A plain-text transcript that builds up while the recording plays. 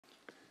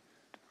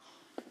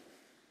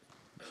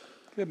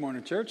Good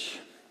morning, church.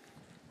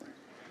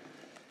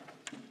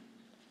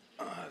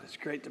 It's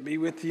great to be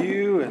with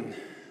you,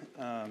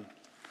 and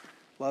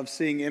love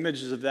seeing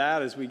images of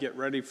that as we get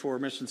ready for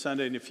Mission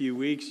Sunday in a few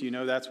weeks. You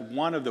know, that's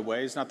one of the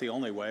ways, not the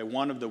only way,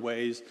 one of the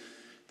ways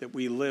that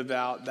we live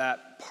out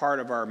that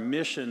part of our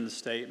mission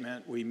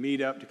statement. We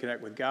meet up to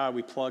connect with God,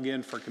 we plug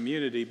in for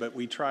community, but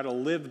we try to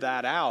live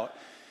that out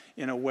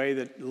in a way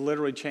that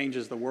literally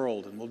changes the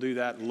world. And we'll do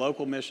that in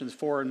local missions,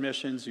 foreign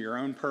missions, your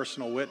own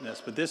personal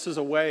witness. But this is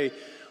a way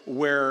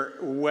where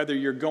whether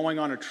you're going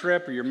on a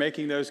trip or you're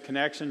making those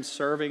connections,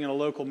 serving in a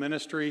local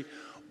ministry,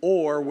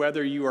 or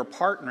whether you are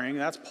partnering,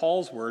 that's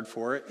Paul's word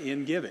for it,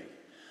 in giving.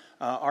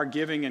 Our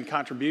giving and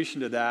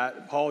contribution to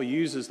that, Paul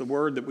uses the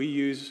word that we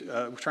use,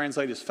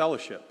 translate as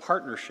fellowship,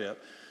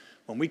 partnership.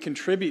 When we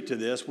contribute to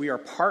this, we are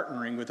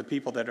partnering with the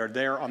people that are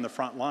there on the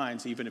front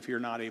lines, even if you're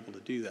not able to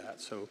do that.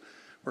 So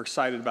we're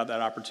excited about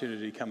that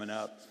opportunity coming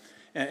up.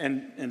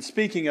 And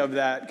speaking of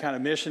that kind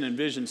of mission and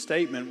vision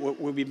statement, what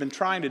we've been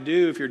trying to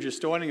do, if you're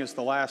just joining us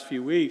the last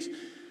few weeks,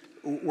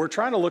 we're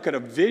trying to look at a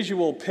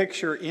visual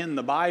picture in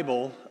the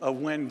Bible of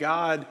when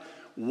God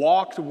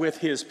walked with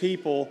his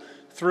people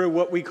through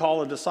what we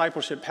call a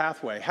discipleship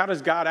pathway. How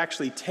does God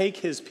actually take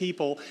his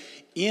people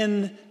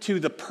into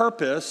the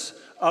purpose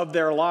of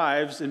their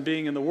lives and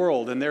being in the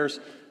world? And there's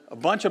a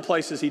bunch of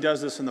places he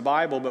does this in the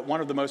Bible, but one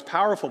of the most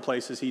powerful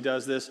places he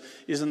does this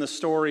is in the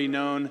story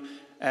known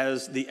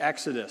as the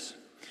Exodus.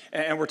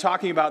 And we're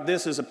talking about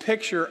this as a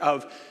picture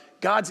of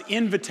God's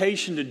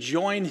invitation to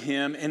join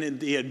him in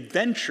the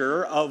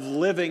adventure of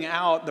living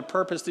out the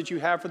purpose that you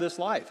have for this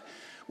life,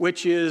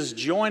 which is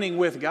joining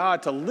with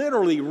God to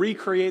literally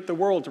recreate the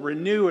world, to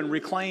renew and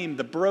reclaim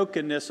the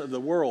brokenness of the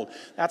world.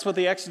 That's what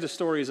the Exodus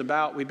story is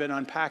about. We've been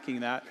unpacking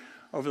that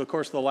over the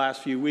course of the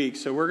last few weeks.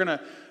 So we're going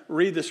to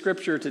read the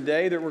scripture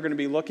today that we're going to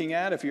be looking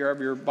at. If you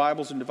have your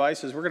Bibles and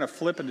devices, we're going to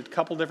flip it a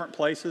couple different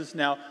places.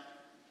 Now,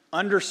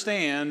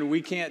 understand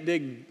we can't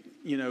dig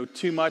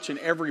too much in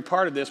every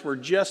part of this. We're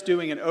just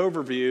doing an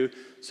overview.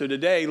 So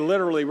today,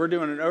 literally, we're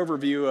doing an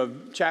overview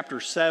of chapter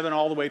 7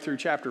 all the way through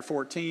chapter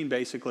 14,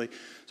 basically.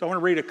 So I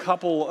want to read a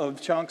couple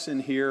of chunks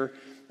in here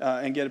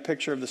and get a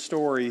picture of the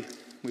story.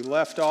 We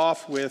left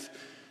off with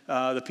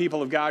the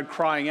people of God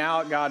crying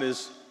out. God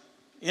has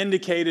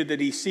indicated that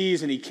he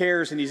sees and he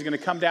cares, and he's going to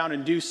come down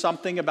and do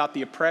something about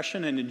the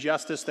oppression and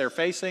injustice they're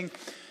facing.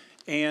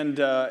 And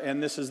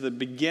this is the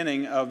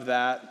beginning of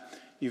that.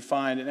 You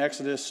find in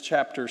Exodus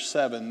chapter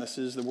 7, this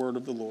is the word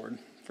of the Lord,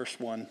 verse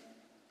 1.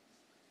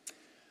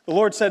 The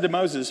Lord said to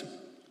Moses,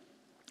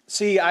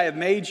 "See, I have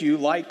made you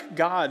like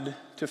God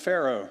to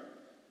Pharaoh,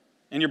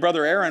 and your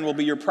brother Aaron will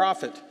be your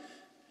prophet.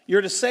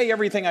 You're to say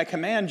everything I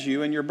command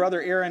you, and your brother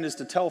Aaron is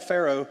to tell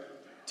Pharaoh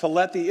to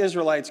let the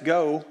Israelites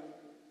go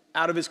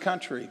out of his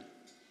country.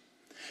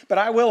 But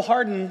I will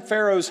harden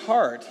Pharaoh's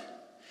heart,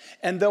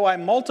 and though I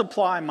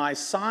multiply my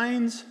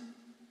signs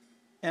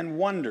and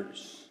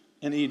wonders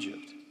in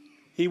Egypt,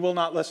 he will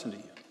not listen to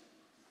you.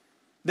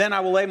 Then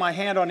I will lay my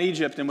hand on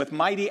Egypt, and with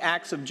mighty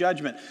acts of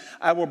judgment,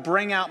 I will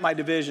bring out my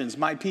divisions,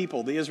 my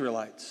people, the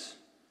Israelites.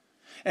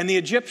 And the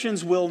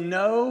Egyptians will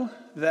know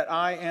that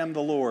I am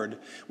the Lord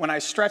when I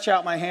stretch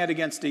out my hand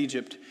against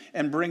Egypt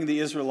and bring the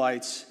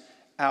Israelites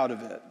out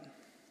of it."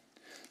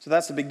 So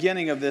that's the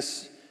beginning of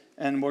this,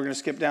 and we're going to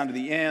skip down to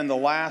the end. The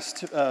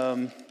last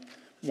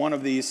one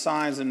of these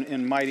signs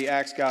and mighty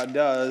acts God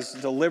does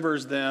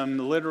delivers them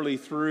literally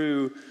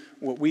through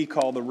what we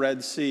call the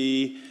Red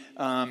Sea,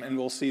 and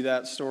we'll see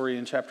that story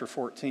in chapter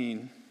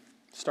 14,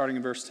 starting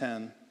in verse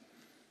 10.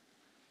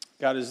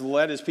 God has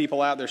led his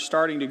people out. They're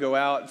starting to go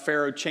out.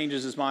 Pharaoh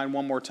changes his mind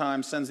one more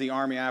time, sends the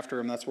army after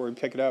him. That's where we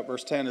pick it up.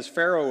 Verse 10, as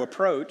Pharaoh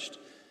approached,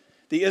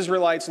 the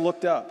Israelites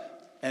looked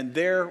up, and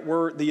there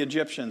were the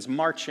Egyptians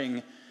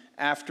marching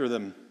after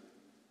them.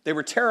 They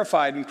were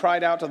terrified and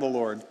cried out to the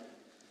Lord.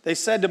 They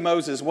said to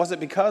Moses, "Was it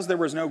because there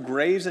was no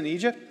graves in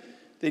Egypt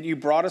that you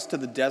brought us to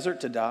the desert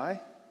to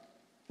die?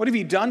 What have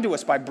you done to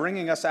us by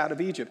bringing us out of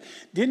Egypt?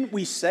 Didn't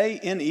we say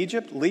in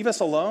Egypt, 'Leave us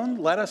alone,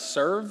 let us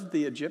serve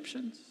the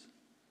Egyptians'?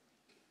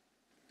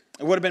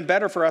 It would have been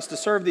better for us to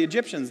serve the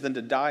Egyptians than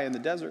to die in the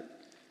desert."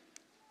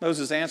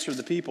 Moses answered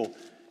the people,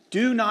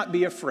 "Do not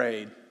be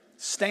afraid.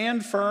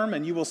 Stand firm,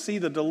 and you will see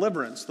the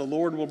deliverance the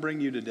Lord will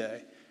bring you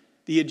today.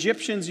 The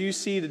Egyptians you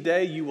see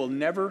today, you will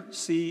never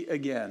see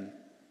again.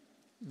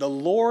 The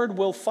Lord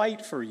will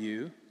fight for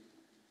you.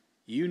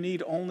 You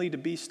need only to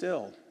be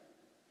still."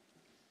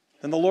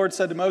 Then the Lord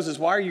said to Moses,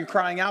 "Why are you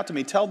crying out to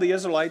me? Tell the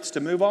Israelites to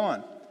move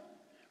on.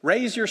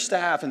 Raise your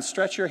staff and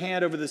stretch your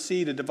hand over the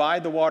sea to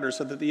divide the water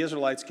so that the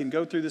Israelites can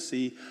go through the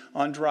sea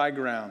on dry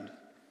ground.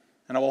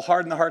 And I will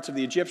harden the hearts of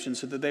the Egyptians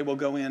so that they will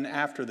go in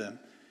after them.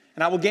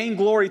 And I will gain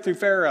glory through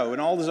Pharaoh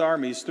and all his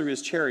armies, through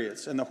his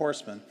chariots and the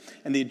horsemen.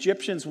 And the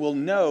Egyptians will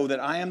know that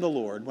I am the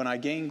Lord when I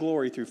gain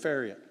glory through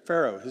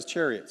Pharaoh, his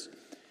chariots,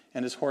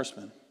 and his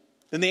horsemen."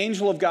 Then the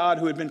angel of God,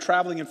 who had been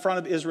traveling in front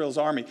of Israel's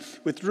army,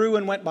 withdrew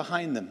and went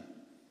behind them.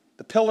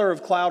 The pillar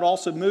of cloud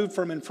also moved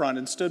from in front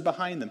and stood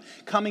behind them,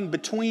 coming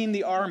between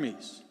the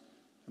armies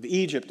of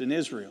Egypt and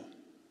Israel.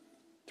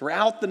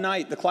 Throughout the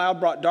night, the cloud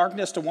brought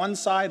darkness to one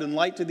side and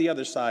light to the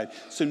other side,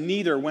 so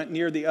neither went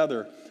near the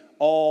other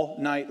all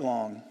night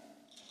long.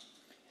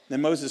 Then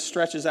Moses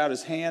stretches out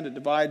his hand, it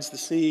divides the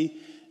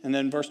sea. And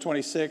then verse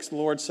 26, the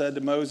Lord said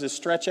to Moses,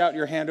 stretch out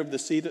your hand over the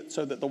sea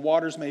so that the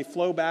waters may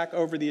flow back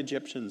over the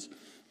Egyptians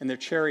and their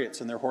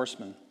chariots and their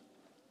horsemen.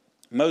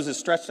 Moses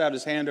stretched out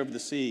his hand over the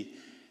sea,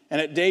 and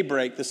at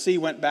daybreak the sea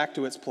went back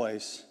to its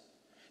place.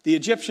 The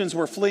Egyptians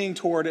were fleeing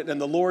toward it,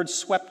 and the Lord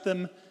swept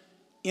them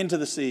into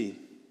the sea.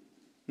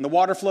 And the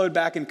water flowed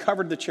back and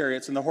covered the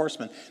chariots and the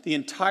horsemen. The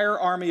entire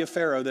army of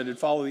Pharaoh that had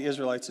followed the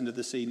Israelites into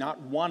the sea, not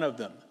one of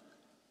them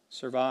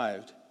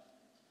survived.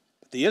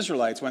 But the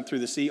Israelites went through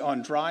the sea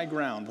on dry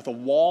ground with a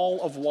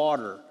wall of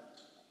water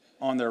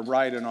on their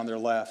right and on their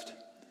left.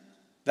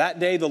 That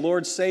day the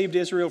Lord saved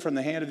Israel from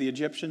the hand of the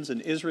Egyptians,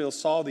 and Israel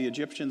saw the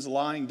Egyptians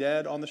lying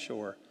dead on the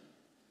shore.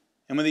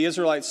 And when the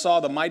Israelites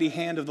saw the mighty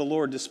hand of the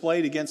Lord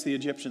displayed against the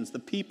Egyptians, the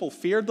people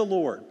feared the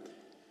Lord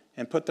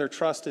and put their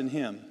trust in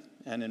him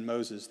and in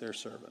Moses, their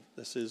servant.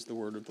 This is the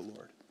word of the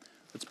Lord.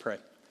 Let's pray.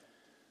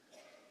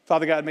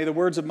 Father God, may the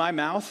words of my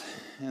mouth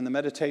and the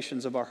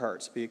meditations of our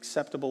hearts be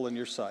acceptable in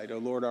your sight, O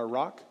Lord, our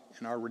rock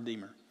and our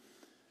redeemer.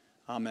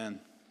 Amen.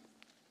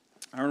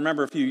 I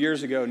remember a few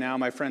years ago now,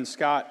 my friend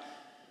Scott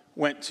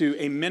went to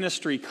a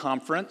ministry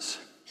conference,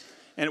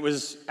 and it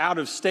was out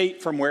of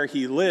state from where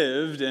he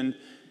lived, and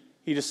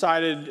he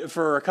decided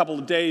for a couple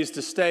of days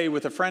to stay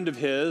with a friend of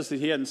his that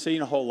he hadn't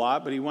seen a whole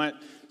lot, but he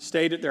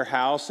stayed at their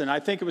house, and I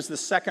think it was the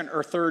second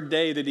or third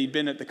day that he'd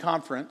been at the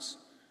conference.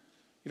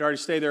 He'd already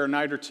stayed there a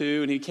night or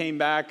two, and he came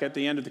back at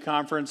the end of the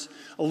conference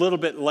a little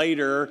bit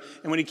later,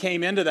 and when he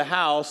came into the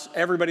house,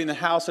 everybody in the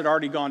house had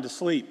already gone to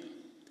sleep.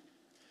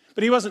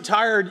 But he wasn't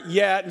tired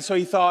yet, and so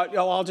he thought,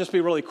 oh, I'll just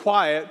be really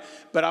quiet,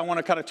 but I want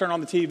to kind of turn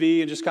on the TV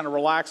and just kind of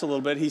relax a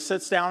little bit. He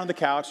sits down on the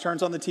couch,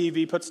 turns on the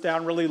TV, puts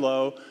down really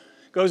low,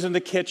 goes in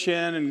the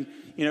kitchen and,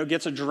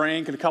 gets a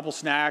drink and a couple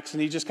snacks,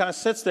 and he just kind of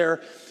sits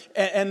there.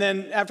 And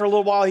then after a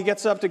little while, he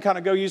gets up to kind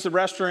of go use the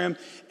restroom,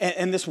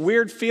 and this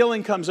weird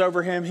feeling comes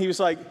over him. He was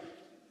like,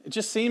 it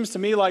just seems to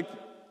me like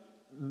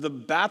the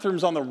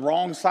bathroom's on the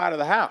wrong side of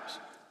the house.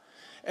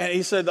 And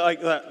he said like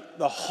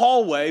the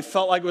hallway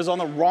felt like it was on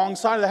the wrong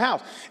side of the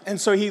house.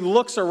 And so he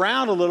looks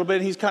around a little bit,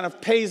 and he kind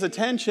of pays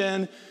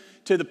attention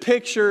to the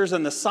pictures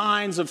and the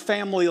signs of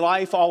family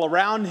life all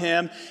around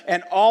him,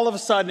 and all of a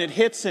sudden it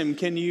hits him.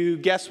 Can you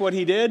guess what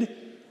he did?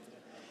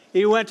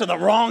 He went to the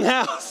wrong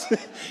house.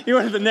 He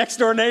went to the next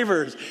door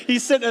neighbors.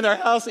 He's sitting in their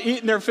house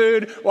eating their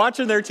food,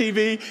 watching their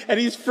TV, and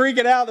he's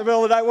freaking out in the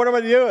middle of the night. What am I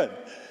doing?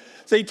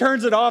 So he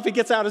turns it off. He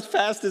gets out as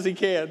fast as he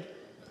can.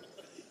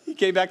 He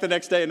came back the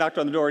next day and knocked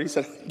on the door, and he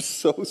said, I'm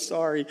so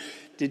sorry.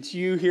 Did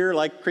you hear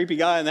like creepy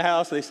guy in the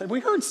house? And they said, we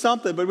heard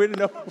something, but we didn't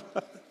know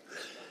what.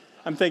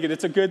 I'm thinking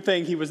it's a good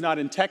thing he was not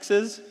in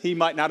Texas. He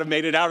might not have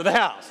made it out of the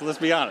house. Let's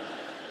be honest.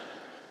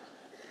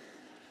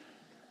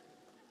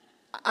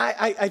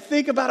 I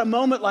think about a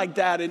moment like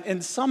that,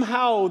 and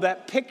somehow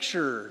that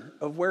picture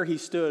of where he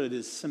stood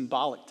is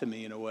symbolic to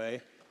me in a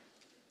way.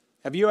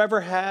 Have you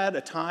ever had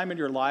a time in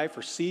your life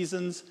or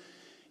seasons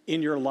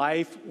in your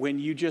life when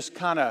you just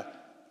kind of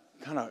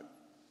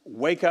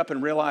wake up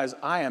and realize,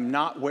 I am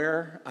not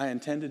where I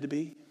intended to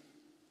be?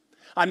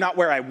 I'm not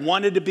where I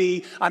wanted to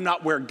be. I'm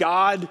not where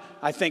God,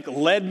 I think,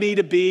 led me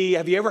to be.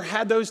 Have you ever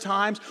had those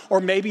times?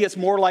 Or maybe it's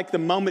more like the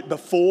moment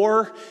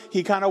before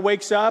he kind of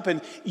wakes up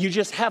and you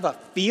just have a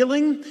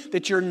feeling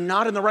that you're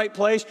not in the right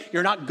place.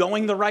 You're not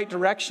going the right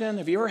direction.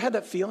 Have you ever had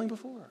that feeling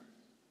before?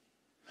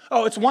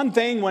 Oh, it's one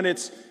thing when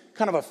it's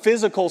kind of a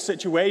physical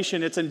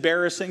situation. It's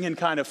embarrassing and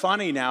kind of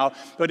funny now.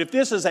 But if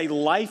this is a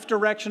life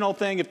directional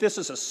thing, if this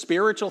is a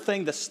spiritual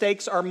thing, the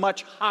stakes are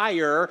much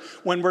higher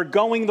when we're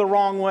going the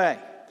wrong way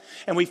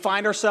and we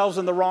find ourselves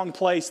in the wrong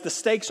place. The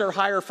stakes are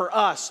higher for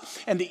us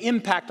and the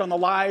impact on the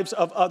lives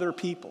of other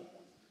people.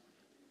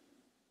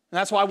 And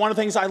that's why one of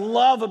the things I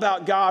love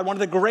about God, one of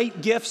the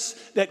great gifts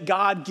that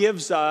God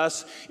gives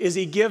us, is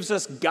he gives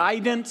us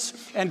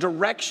guidance and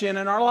direction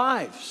in our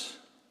lives.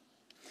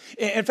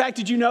 In fact,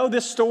 did you know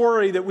this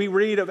story that we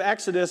read of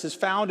Exodus is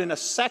found in a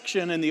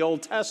section in the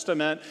Old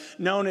Testament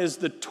known as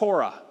the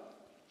Torah?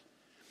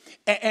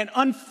 And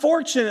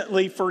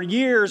unfortunately, for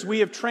years, we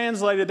have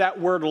translated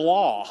that word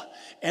law,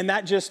 and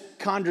that just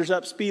conjures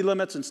up speed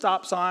limits and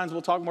stop signs.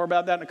 We'll talk more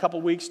about that in a couple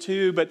of weeks,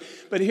 too. But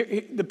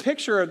here, the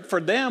picture for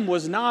them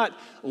was not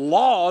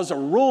laws or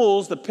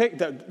rules.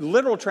 The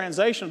literal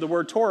translation of the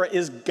word Torah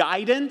is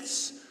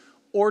guidance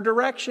or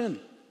direction.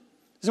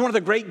 This is one of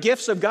the great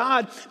gifts of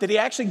God, that he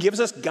actually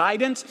gives us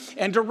guidance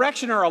and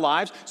direction in our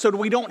lives so that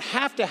we don't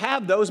have to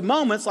have those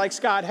moments like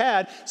Scott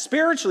had,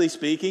 spiritually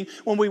speaking,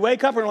 when we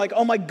wake up and we're like,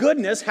 oh my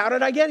goodness, how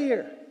did I get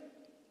here?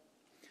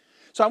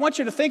 So I want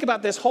you to think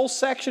about this whole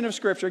section of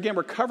Scripture. Again,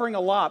 we're covering a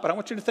lot, but I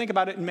want you to think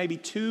about it in maybe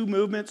two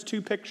movements,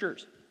 two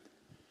pictures.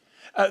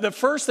 The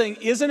first thing,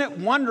 isn't it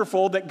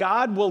wonderful that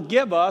God will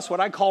give us what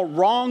I call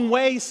wrong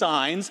way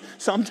signs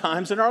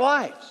sometimes in our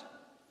lives?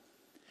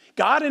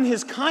 God in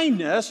his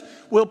kindness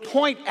will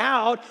point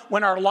out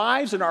when our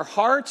lives and our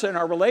hearts and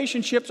our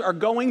relationships are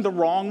going the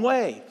wrong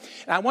way.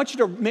 And I want you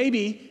to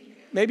maybe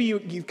maybe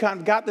you've kind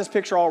of got this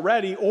picture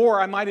already,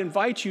 or I might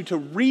invite you to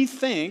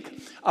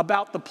rethink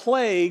about the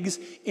plagues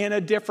in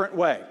a different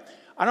way.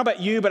 I don't know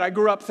about you, but I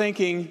grew up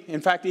thinking,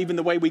 in fact, even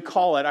the way we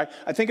call it,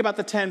 I think about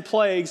the 10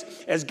 plagues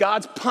as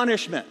God's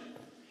punishment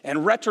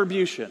and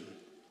retribution.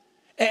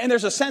 And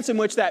there's a sense in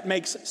which that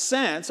makes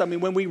sense. I mean,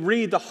 when we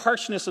read the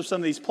harshness of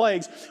some of these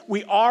plagues,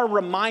 we are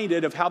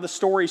reminded of how the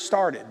story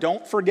started.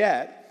 Don't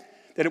forget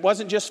that it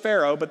wasn't just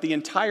Pharaoh, but the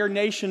entire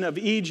nation of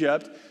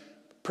Egypt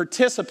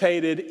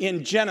participated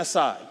in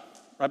genocide.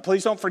 Right?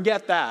 Please don't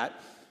forget that.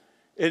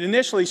 It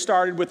initially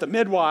started with the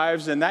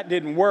midwives, and that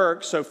didn't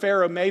work, so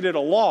Pharaoh made it a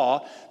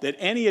law that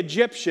any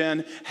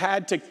Egyptian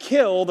had to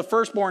kill the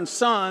firstborn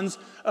sons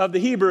of the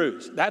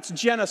Hebrews. That's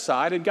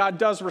genocide, and God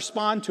does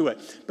respond to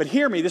it. But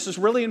hear me, this is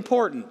really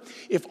important.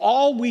 If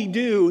all we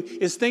do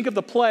is think of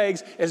the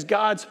plagues as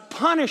God's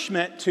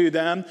punishment to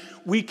them,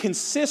 we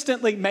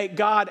consistently make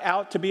God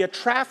out to be a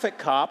traffic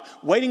cop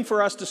waiting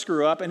for us to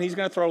screw up, and he's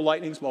going to throw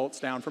lightning bolts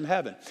down from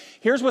heaven.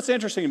 Here's what's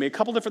interesting to me, a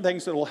couple different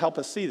things that will help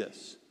us see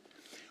this.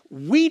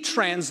 We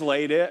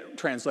translate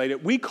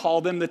it, we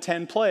call them the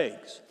 10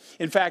 plagues.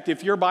 In fact,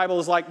 if your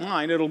Bible is like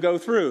mine, it'll go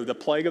through the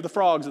plague of the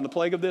frogs and the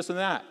plague of this and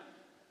that.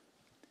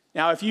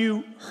 Now, if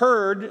you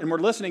heard and were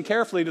listening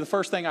carefully to the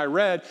first thing I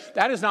read,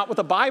 that is not what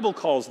the Bible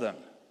calls them.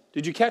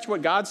 Did you catch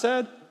what God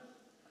said?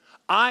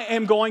 I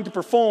am going to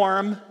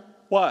perform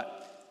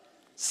what?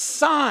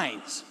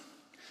 Signs.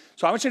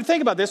 So I want you to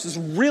think about this. This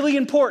is really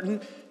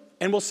important,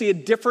 and we'll see a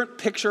different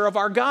picture of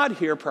our God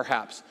here,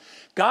 perhaps.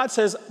 God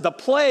says the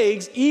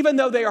plagues, even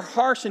though they are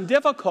harsh and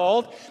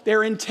difficult,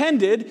 they're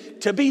intended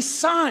to be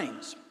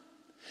signs.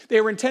 They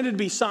were intended to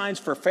be signs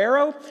for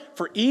Pharaoh,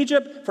 for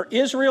Egypt, for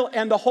Israel,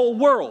 and the whole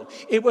world.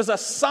 It was a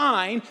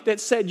sign that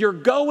said, you're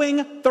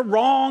going the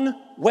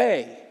wrong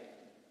way.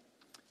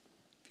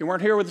 If you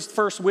weren't here with us the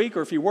first week,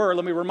 or if you were,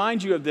 let me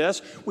remind you of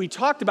this. We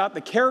talked about the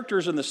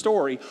characters in the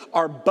story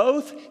are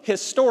both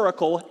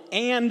historical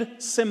and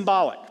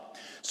symbolic.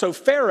 So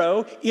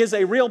Pharaoh is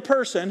a real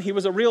person, he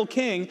was a real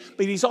king,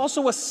 but he's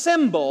also a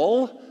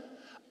symbol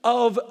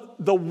of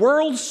the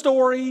world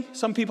story.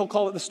 Some people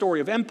call it the story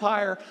of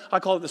empire. I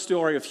call it the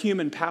story of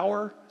human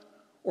power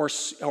or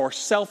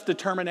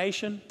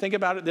self-determination. Think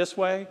about it this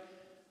way.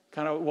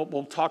 Kind of,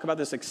 we'll talk about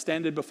this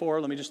extended before.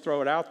 Let me just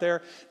throw it out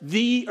there.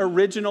 The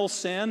original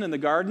sin in the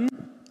garden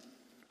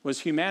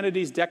was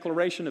humanity's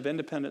declaration of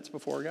independence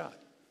before God.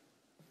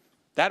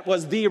 That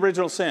was the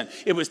original sin.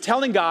 It was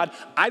telling God,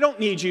 I don't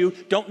need you,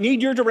 don't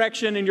need your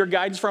direction and your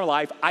guidance for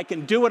life. I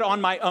can do it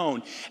on my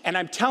own. And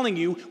I'm telling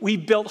you, we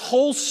built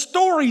whole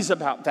stories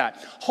about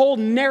that, whole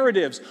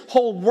narratives,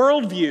 whole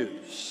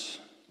worldviews.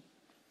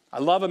 I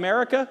love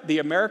America. The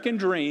American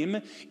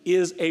dream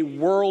is a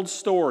world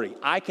story.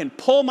 I can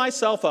pull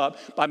myself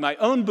up by my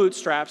own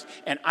bootstraps,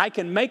 and I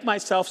can make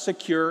myself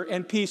secure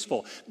and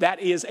peaceful. That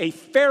is a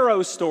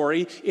Pharaoh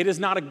story. It is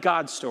not a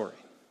God story.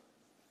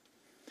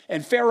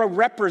 And Pharaoh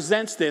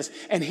represents this.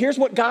 And here's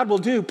what God will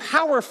do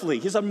powerfully.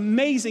 He's an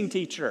amazing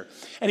teacher.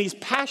 And he's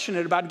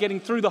passionate about getting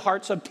through the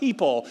hearts of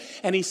people.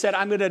 And he said,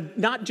 I'm going to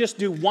not just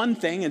do one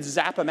thing and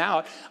zap them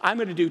out. I'm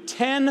going to do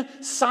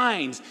 10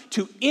 signs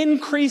to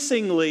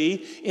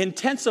increasingly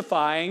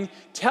intensifying,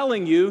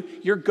 telling you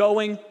you're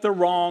going the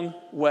wrong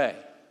way.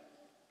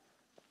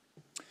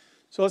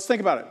 So let's think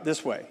about it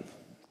this way.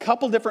 A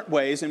couple different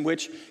ways in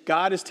which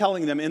God is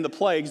telling them in the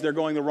plagues they're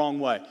going the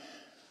wrong way.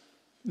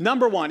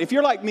 Number one, if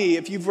you're like me,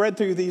 if you've read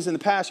through these in the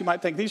past, you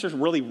might think these are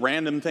really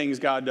random things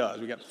God does.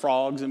 We got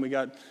frogs and we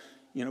got,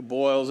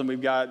 boils and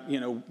we've got,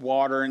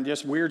 water and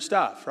just weird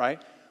stuff, right?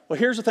 Well,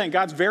 here's the thing.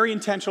 God's very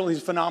intentional. He's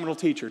a phenomenal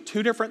teacher.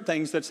 Two different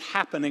things that's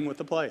happening with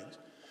the plagues.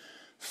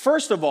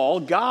 First of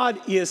all,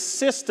 God is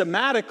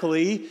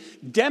systematically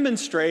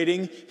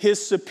demonstrating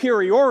his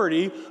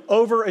superiority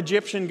over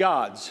Egyptian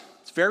gods.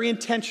 It's very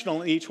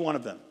intentional in each one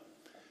of them.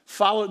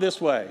 Follow it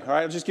this way, all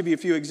right? I'll just give you a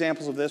few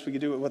examples of this. We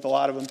could do it with a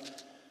lot of them.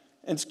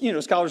 And,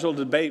 scholars will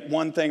debate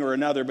one thing or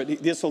another,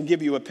 but this will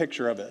give you a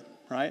picture of it,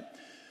 right?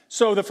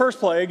 So the first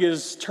plague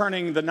is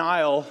turning the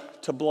Nile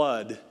to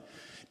blood.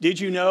 Did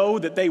you know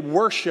that they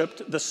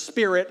worshiped the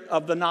spirit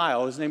of the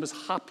Nile? His name was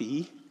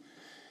Hapi,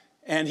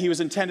 and he was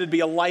intended to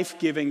be a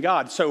life-giving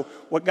God. So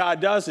what God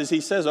does is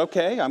he says,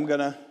 okay, I'm going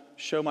to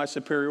show my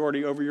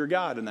superiority over your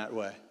God in that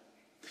way.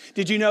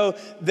 Did you know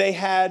they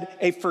had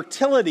a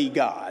fertility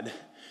god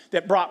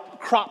that brought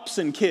crops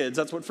and kids?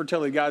 That's what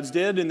fertility gods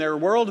did in their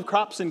world of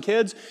crops and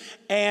kids.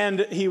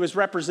 And he was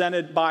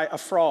represented by a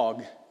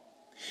frog.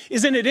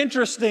 Isn't it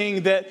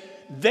interesting that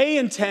they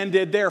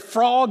intended their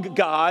frog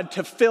god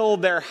to fill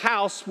their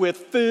house with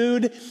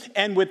food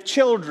and with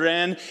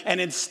children, and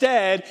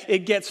instead it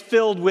gets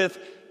filled with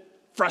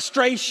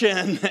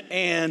frustration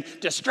and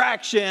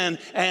distraction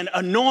and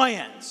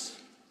annoyance.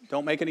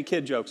 Don't make any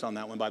kid jokes on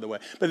that one, by the way.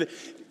 But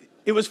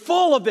it was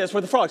full of this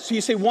with the frogs. So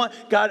you see,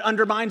 God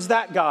undermines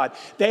that God.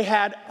 They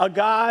had a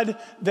God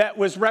that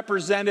was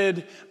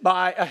represented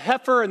by a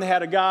heifer, and they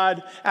had a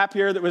God up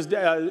here that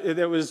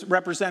was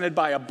represented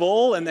by a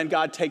bull, and then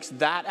God takes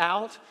that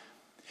out.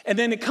 And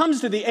then it comes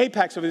to the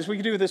apex of this. We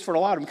can do this for a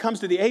lot of them. It comes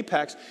to the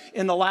apex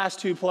in the last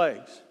two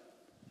plagues.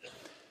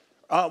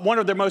 One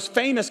of their most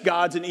famous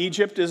gods in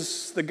Egypt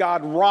is the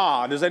god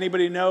Ra. Does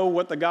anybody know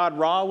what the god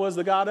Ra was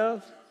the god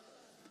of?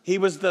 He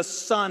was the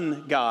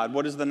sun god.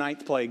 What does the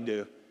ninth plague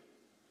do?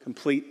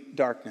 Complete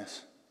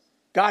darkness.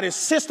 God is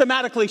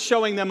systematically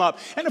showing them up.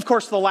 And of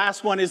course, the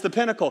last one is the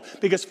pinnacle,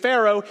 because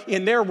Pharaoh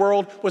in their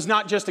world was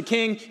not just a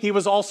king, he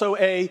was also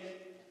a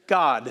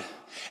god.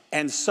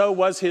 And so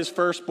was his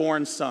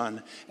firstborn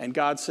son. And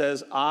God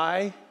says,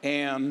 I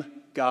am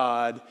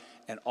God,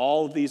 and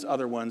all of these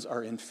other ones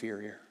are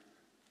inferior.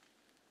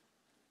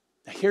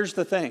 Now, here's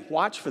the thing.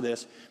 Watch for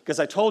this, because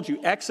I told you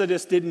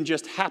Exodus didn't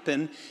just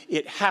happen,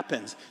 it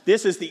happens.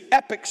 This is the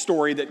epic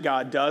story that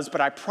God does,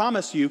 but I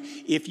promise you,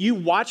 if you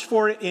watch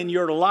for it in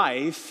your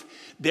life,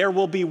 there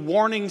will be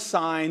warning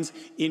signs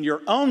in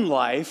your own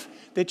life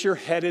that you're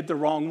headed the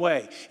wrong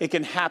way. It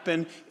can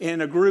happen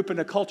in a group and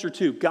a culture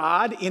too.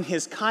 God, in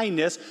his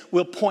kindness,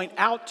 will point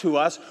out to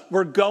us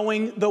we're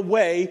going the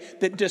way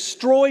that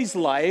destroys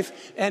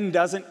life and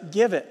doesn't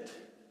give it.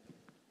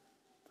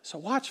 So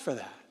watch for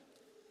that.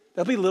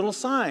 There'll be little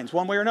signs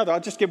one way or another. I'll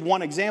just give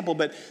one example,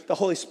 but the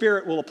Holy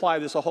Spirit will apply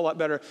this a whole lot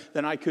better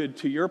than I could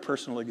to your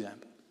personal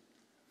example.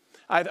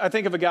 I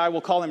think of a guy, we'll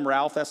call him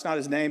Ralph. That's not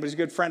his name, but he's a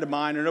good friend of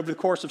mine. And over the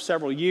course of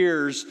several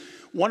years,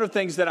 one of the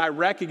things that I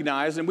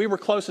recognized, and we were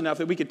close enough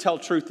that we could tell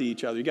truth to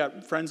each other. You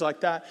got friends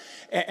like that?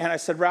 And I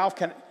said, Ralph,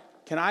 can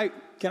I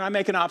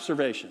make an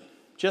observation?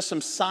 Just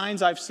some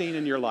signs I've seen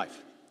in your life.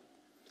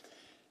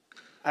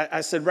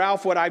 I said,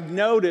 Ralph, what I've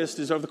noticed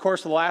is over the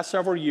course of the last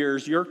several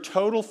years, your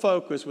total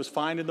focus was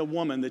finding the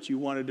woman that you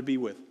wanted to be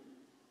with.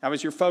 That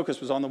was your focus,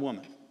 was on the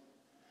woman.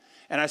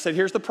 And I said,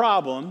 here's the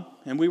problem,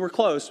 and we were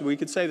close, so we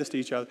could say this to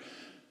each other.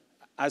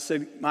 I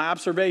said, my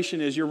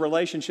observation is your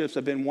relationships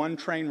have been one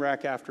train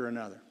wreck after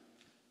another.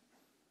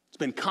 It's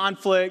been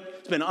conflict,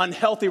 it's been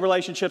unhealthy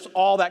relationships,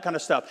 all that kind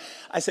of stuff.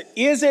 I said,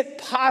 is it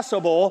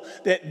possible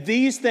that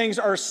these things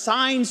are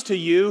signs to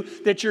you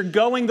that you're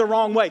going the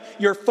wrong way?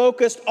 You're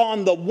focused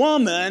on the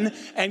woman,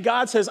 and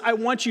God says, I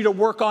want you to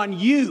work on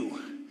you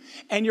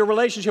and your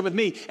relationship with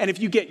me. And if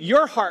you get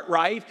your heart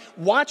right,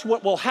 watch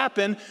what will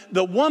happen.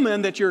 The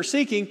woman that you're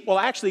seeking will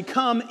actually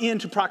come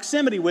into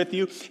proximity with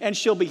you, and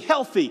she'll be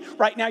healthy.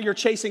 Right now, you're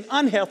chasing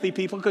unhealthy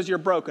people because you're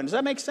broken. Does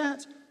that make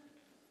sense?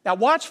 Now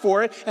watch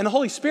for it, and the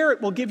Holy Spirit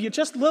will give you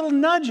just little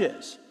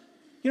nudges.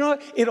 You know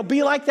what? It'll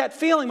be like that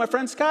feeling my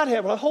friend Scott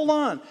had. Well, hold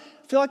on.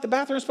 I feel like the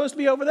bathroom is supposed to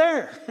be over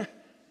there. I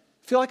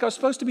feel like I was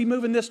supposed to be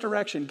moving this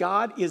direction.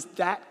 God is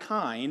that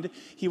kind.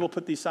 He will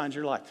put these signs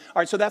in your life.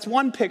 All right, so that's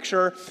one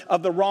picture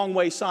of the wrong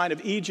way sign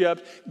of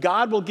Egypt.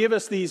 God will give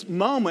us these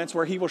moments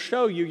where he will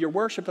show you you're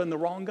worshiping the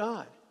wrong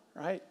God,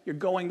 right? You're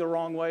going the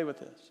wrong way with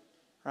this,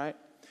 right?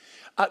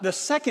 The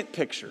second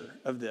picture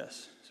of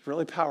this is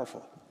really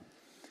powerful.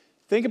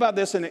 Think about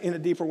this in a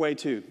deeper way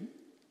too.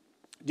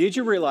 Did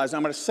you realize,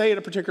 I'm going to say it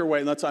a particular way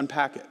and let's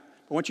unpack it.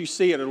 But once you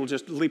see it, it'll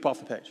just leap off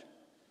the page.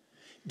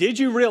 Did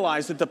you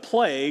realize that the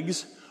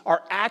plagues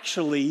are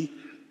actually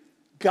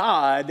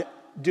God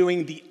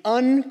doing the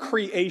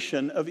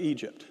uncreation of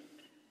Egypt?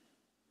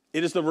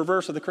 It is the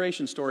reverse of the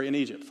creation story in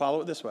Egypt. Follow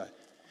it this way.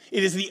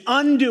 It is the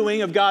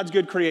undoing of God's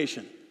good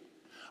creation.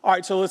 All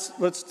right, so let's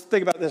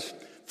think about this.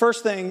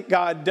 First thing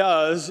God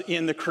does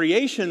in the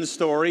creation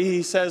story,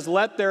 he says,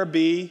 let there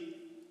be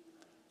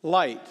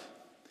light.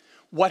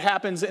 What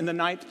happens in the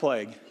ninth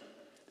plague?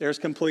 There's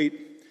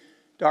complete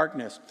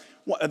darkness.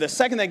 The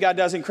second thing God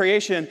does in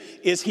creation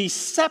is he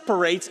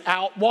separates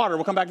out water.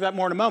 We'll come back to that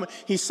more in a moment.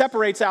 He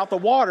separates out the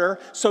water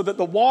so that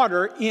the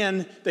water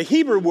in the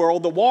Hebrew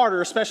world, the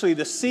water, especially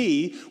the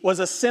sea, was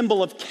a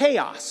symbol of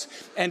chaos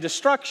and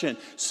destruction.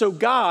 So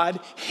God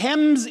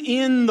hems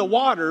in the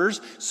waters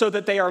so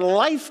that they are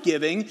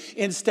life-giving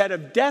instead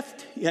of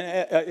death,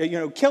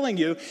 killing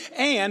you.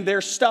 And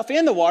there's stuff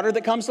in the water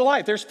that comes to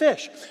life. There's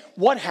fish.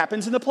 What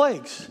happens in the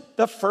plagues?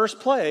 The first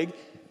plague,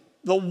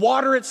 the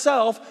water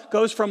itself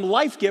goes from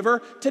life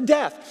giver to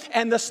death.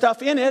 And the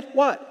stuff in it,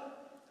 what?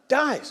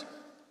 Dies.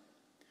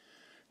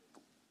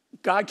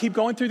 God keep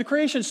going through the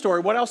creation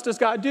story. What else does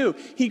God do?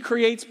 He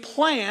creates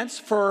plants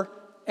for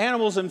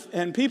animals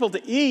and people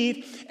to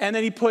eat, and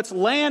then he puts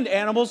land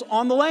animals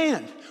on the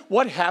land.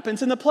 What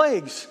happens in the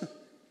plagues?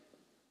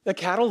 The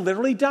cattle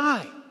literally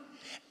die.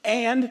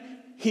 And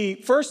he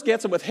first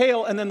gets them with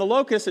hail, and then the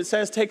locust, it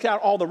says, takes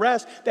out all the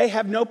rest. They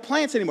have no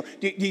plants anymore.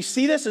 Do you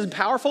see this as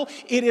powerful?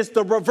 It is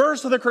the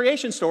reverse of the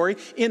creation story.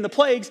 In the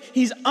plagues,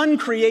 he's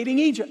uncreating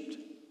Egypt.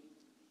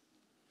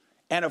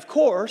 And of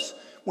course,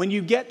 when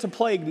you get to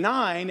plague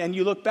 9 and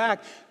you look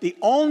back, the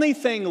only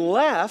thing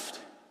left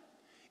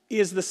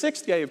is the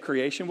sixth day of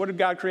creation. What did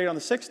God create on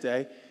the sixth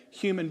day?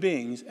 Human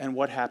beings. And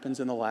what happens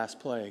in the last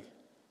plague?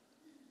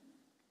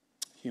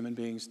 Human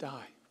beings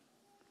die.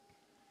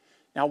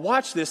 Now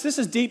watch this. This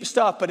is deep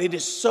stuff, but it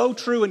is so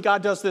true, and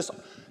God does this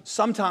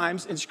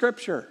sometimes in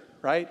Scripture,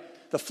 right?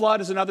 The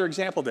flood is another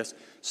example of this.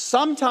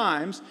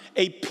 Sometimes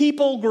a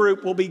people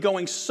group will be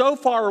going so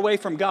far away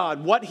from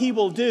God, what he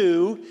will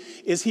do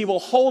is he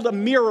will hold a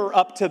mirror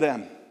up to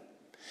them.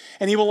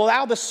 And he will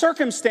allow the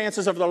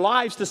circumstances of their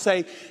lives to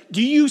say,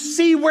 do you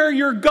see where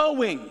you're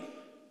going?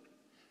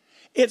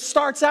 It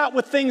starts out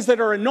with things that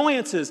are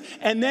annoyances,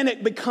 and then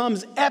it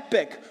becomes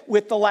epic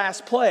with the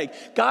last plague.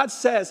 God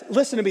says,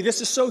 listen to me, this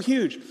is so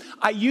huge.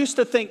 I used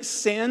to think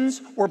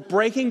sins were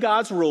breaking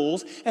God's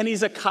rules, and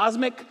he's a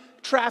cosmic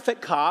traffic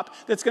cop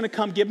that's going to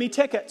come give me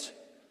tickets.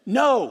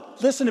 No,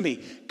 listen to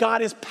me.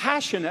 God is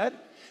passionate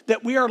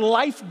that we are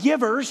life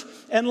givers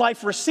and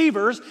life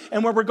receivers,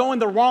 and when we're going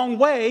the wrong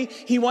way,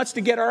 he wants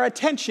to get our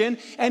attention,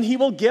 and he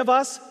will give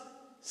us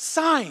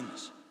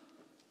signs.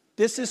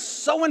 This is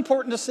so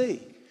important to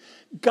see.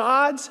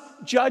 God's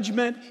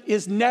judgment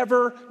is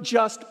never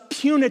just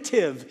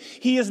punitive.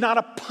 He is not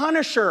a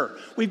punisher.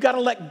 We've got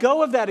to let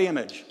go of that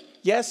image.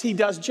 Yes, he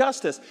does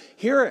justice.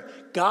 Hear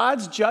it.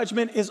 God's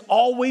judgment is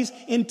always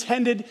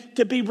intended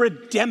to be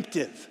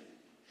redemptive.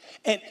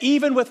 And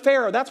even with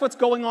Pharaoh, that's what's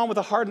going on with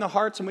the heart and the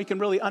hearts, and we can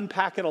really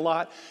unpack it a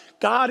lot.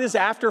 God is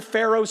after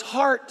Pharaoh's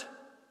heart.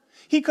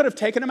 He could have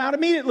taken him out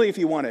immediately if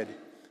he wanted.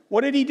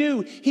 What did he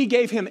do? He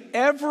gave him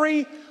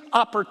every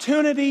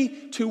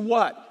opportunity to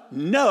what?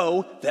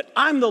 Know that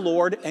I'm the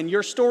Lord and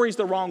your story's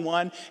the wrong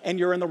one and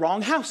you're in the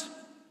wrong house.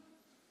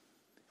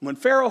 When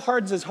Pharaoh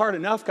hardens his heart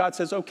enough, God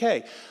says,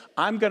 okay,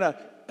 I'm going to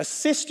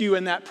assist you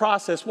in that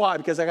process. Why?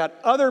 Because I got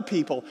other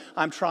people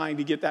I'm trying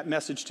to get that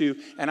message to,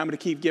 and I'm going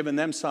to keep giving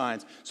them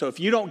signs. So if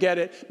you don't get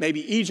it,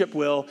 maybe Egypt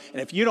will,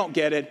 and if you don't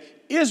get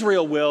it,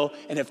 Israel will,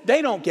 and if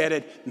they don't get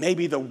it,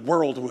 maybe the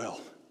world will.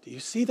 Do you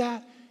see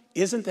that?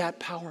 Isn't that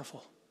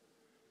powerful?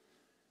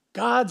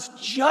 God's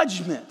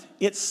judgment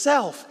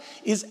itself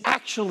is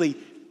actually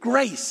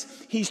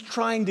grace. He's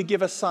trying to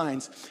give us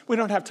signs. We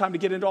don't have time to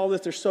get into all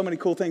this. There's so many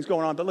cool things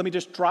going on, but let me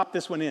just drop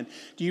this one in.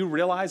 Do you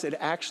realize the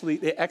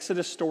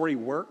Exodus story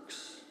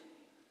works?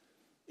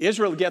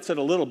 Israel gets it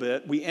a little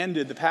bit. We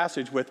ended the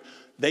passage with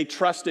they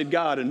trusted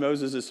God and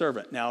Moses as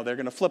servant. Now they're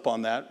going to flip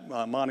on that.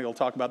 Monty will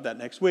talk about that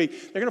next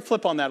week. They're going to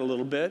flip on that a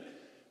little bit.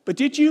 But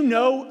did you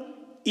know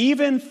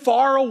even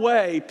far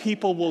away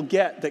people will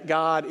get that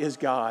God is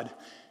God?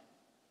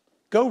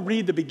 Go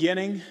read the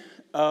beginning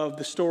of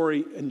the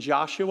story in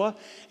Joshua,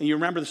 and you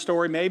remember the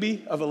story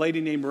maybe of a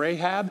lady named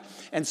Rahab,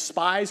 and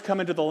spies come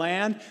into the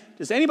land.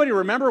 Does anybody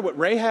remember what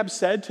Rahab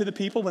said to the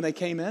people when they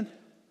came in?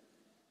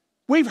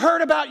 We've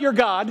heard about your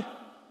God.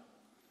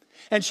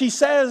 And she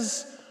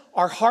says,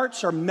 our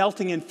hearts are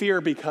melting in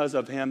fear because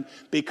of him,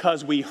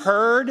 because we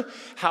heard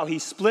how he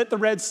split the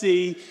Red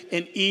Sea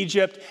in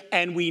Egypt,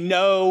 and we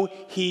know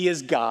he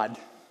is God.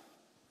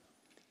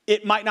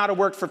 It might not have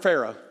worked for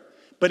Pharaoh,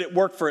 but it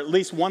worked for at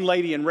least one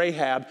lady in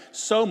Rahab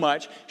so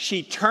much,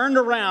 she turned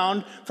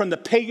around from the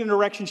pagan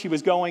direction she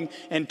was going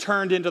and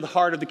turned into the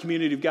heart of the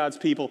community of God's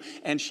people,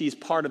 and she's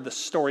part of the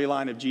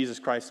storyline of Jesus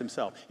Christ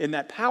himself. Isn't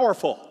that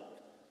powerful?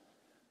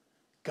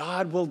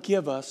 God will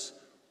give us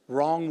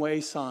wrong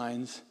way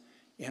signs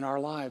in our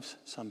lives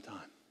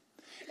sometime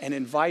and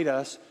invite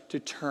us to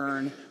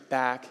turn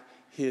back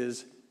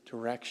his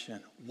direction.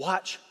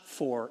 Watch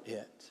for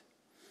it.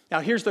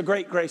 Now, here's the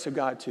great grace of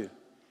God, too.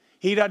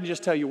 He doesn't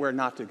just tell you where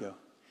not to go.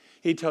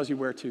 He tells you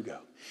where to go.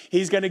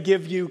 He's going to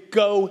give you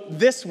go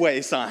this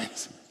way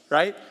signs,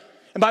 right?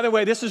 And by the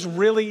way, this is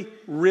really,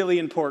 really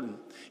important.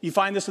 You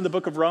find this in the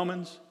book of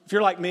Romans. If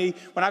you're like me,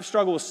 when I've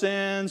struggled with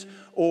sins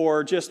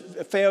or just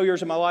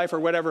failures in my life or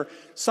whatever,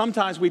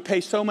 sometimes we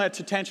pay so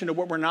much attention to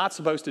what we're not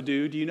supposed to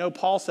do. Do you know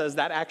Paul says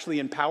that actually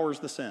empowers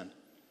the sin?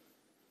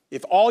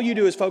 If all you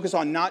do is focus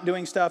on not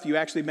doing stuff, you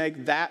actually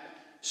make that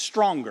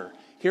stronger.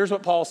 Here's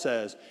what Paul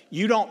says.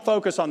 You don't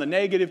focus on the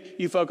negative,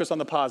 you focus on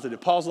the positive.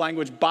 Paul's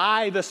language,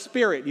 by the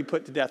Spirit, you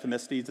put to death the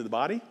misdeeds of the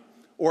body.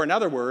 Or in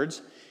other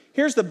words,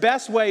 here's the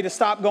best way to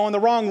stop going the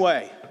wrong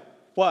way.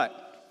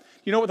 What?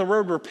 You know what the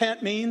word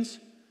repent means?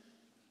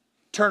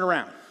 Turn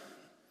around.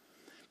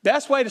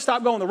 Best way to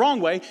stop going the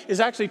wrong way is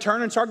actually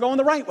turn and start going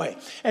the right way.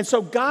 And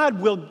so God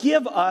will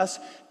give us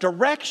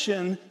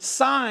direction,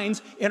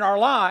 signs in our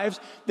lives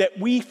that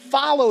we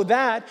follow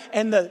that,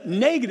 and the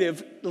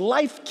negative,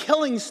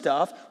 life-killing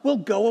stuff will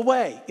go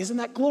away. Isn't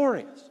that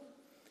glorious?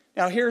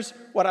 Now here's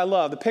what I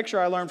love. The picture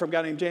I learned from a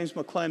guy named James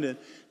McClendon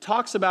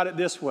talks about it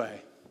this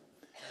way.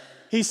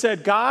 He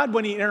said, God,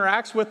 when he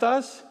interacts with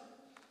us,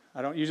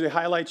 I don't usually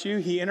highlight you,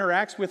 he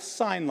interacts with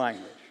sign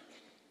language.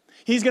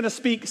 He's going to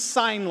speak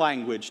sign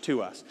language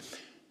to us.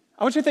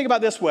 I want you to think about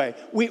it this way.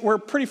 We're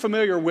pretty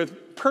familiar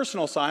with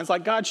personal signs,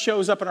 like God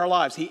shows up in our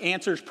lives. He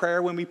answers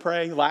prayer when we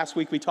pray. Last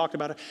week we talked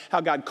about how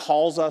God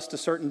calls us to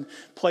certain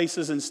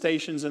places and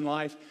stations in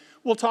life.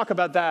 We'll talk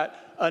about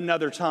that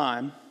another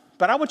time.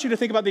 But I want you to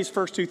think about these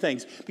first two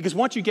things, because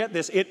once you get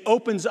this, it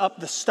opens up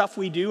the stuff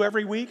we do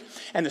every week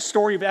and the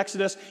story of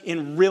Exodus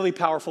in really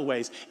powerful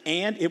ways.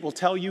 And it will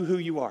tell you who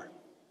you are.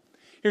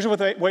 Here's a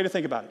way to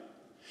think about it.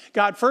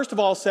 God, first of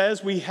all,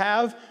 says we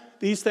have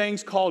these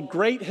things called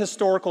great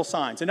historical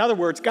signs. In other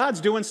words,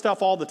 God's doing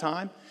stuff all the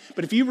time.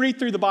 But if you read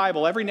through the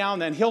Bible, every now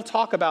and then, he'll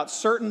talk about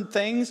certain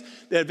things,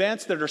 the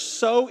events that are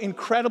so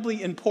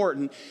incredibly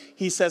important.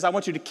 He says, I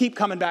want you to keep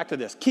coming back to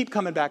this. Keep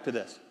coming back to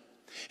this.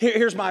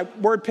 Here's my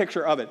word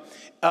picture of it.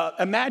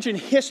 Imagine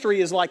history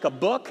is like a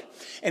book,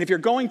 and if you're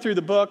going through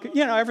the book,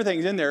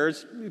 everything's in there.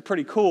 It's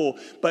pretty cool,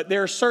 but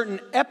there are certain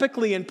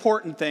epically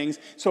important things.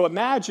 So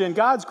imagine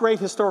God's great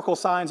historical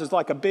signs is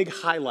like a big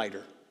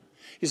highlighter.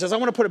 He says, I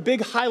want to put a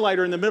big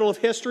highlighter in the middle of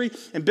history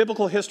and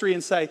biblical history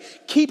and say,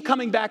 keep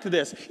coming back to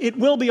this. It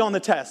will be on the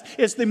test.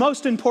 It's the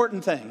most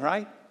important thing,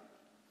 right?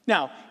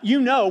 Now,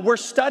 we're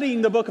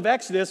studying the book of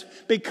Exodus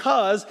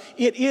because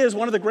it is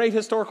one of the great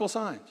historical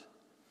signs.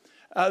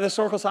 The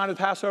historical sign of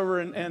the Passover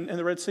and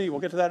the Red Sea. We'll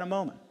get to that in a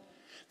moment.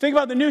 Think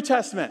about the New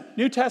Testament.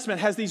 New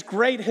Testament has these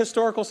great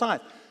historical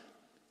signs.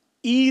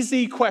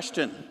 Easy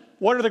question.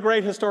 What are the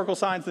great historical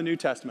signs of the New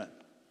Testament?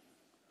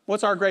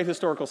 What's our great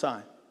historical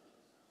sign?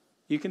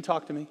 You can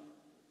talk to me.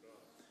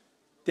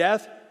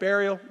 Death,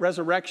 burial,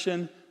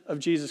 resurrection of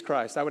Jesus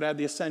Christ. I would add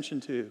the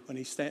ascension too when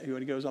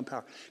he goes on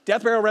power.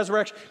 Death, burial,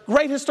 resurrection.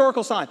 Great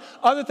historical sign.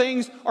 Other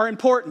things are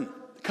important.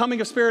 The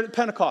coming of Spirit at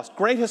Pentecost.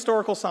 Great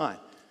historical sign.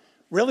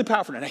 Really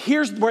powerful. Now,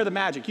 here's where the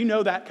magic,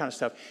 that kind of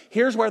stuff.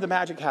 Here's where the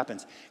magic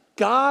happens.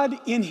 God,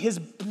 in his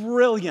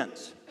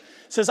brilliance,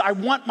 says, I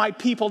want my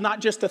people not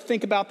just to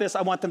think about this,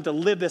 I want them to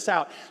live this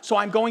out. So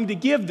I'm going to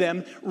give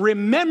them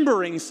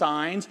remembering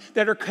signs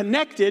that are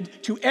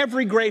connected to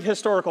every great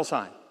historical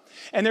sign.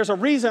 And there's a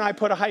reason I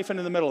put a hyphen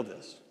in the middle of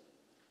this,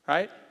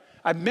 right?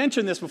 I've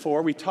mentioned this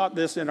before. We taught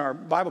this in our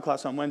Bible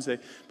class on Wednesday,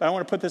 but I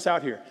want to put this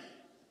out here.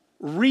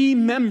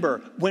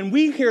 Remember. When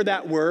we hear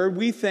that word,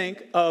 we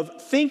think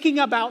of thinking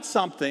about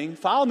something,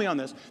 follow me on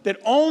this, that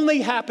only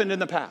happened in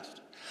the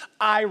past.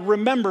 I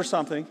remember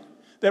something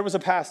that was a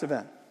past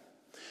event.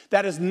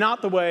 That is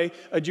not the way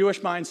a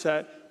Jewish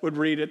mindset would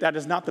read it. That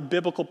is not the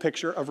biblical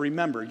picture of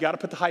remember. You got to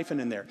put the hyphen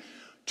in there.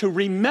 To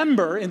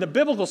remember, in the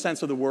biblical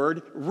sense of the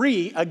word,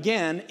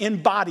 again,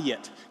 embody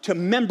it. To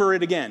member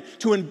it again.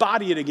 To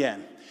embody it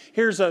again.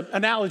 Here's an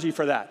analogy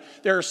for that.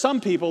 There are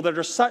some people that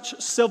are such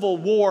Civil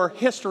War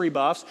history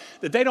buffs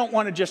that they don't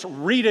want to just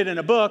read it in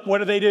a book.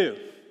 What do?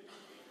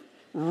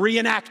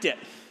 Reenact it.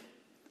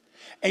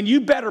 And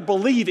you better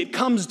believe it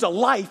comes to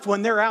life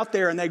when they're out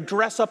there and they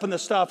dress up in the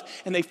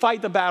stuff and they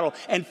fight the battle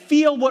and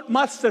feel what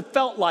must have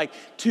felt like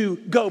to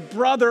go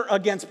brother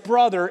against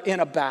brother in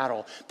a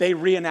battle. They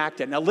reenact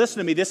it. Now listen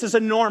to me, this is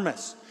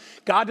enormous.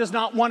 God does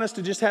not want us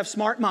to just have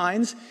smart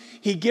minds.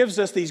 He gives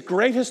us these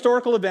great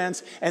historical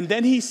events, and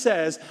then he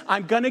says,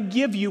 I'm going to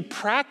give you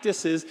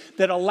practices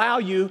that allow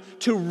you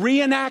to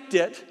reenact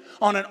it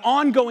on an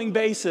ongoing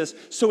basis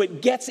so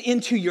it gets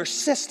into your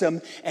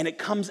system and it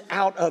comes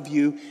out of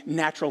you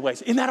natural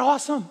ways. Isn't that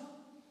awesome?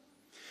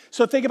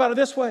 So think about it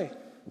this way.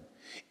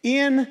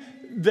 In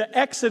the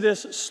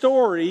Exodus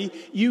story,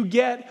 you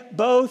get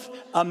both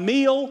a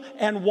meal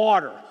and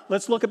water.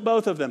 Let's look at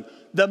both of them.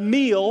 The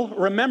meal,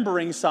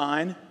 remembering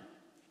sign,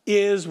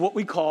 is what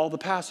we call the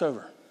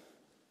Passover.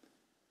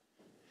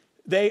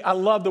 I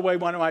love the way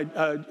one of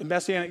my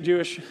Messianic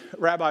Jewish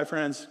rabbi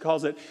friends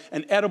calls it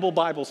an edible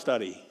Bible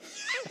study.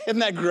 Isn't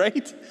that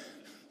great?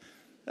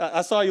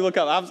 I saw you look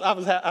up.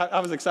 I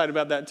was excited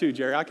about that too,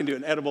 Jerry. I can do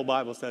an edible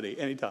Bible study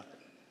anytime.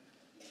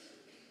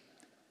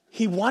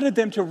 He wanted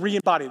them to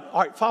re-embody it.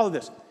 All right, follow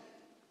this.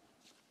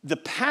 The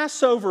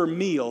Passover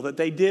meal that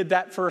they did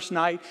that first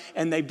night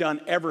and they've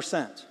done ever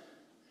since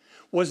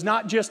was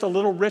not just a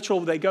little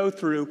ritual they go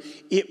through.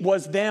 It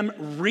was them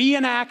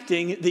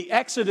reenacting the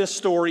Exodus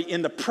story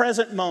in the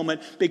present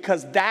moment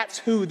because that's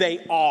who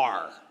they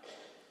are.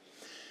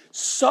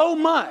 So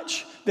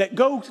much that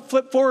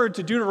flip forward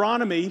to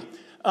Deuteronomy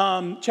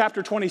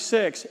chapter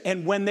 26,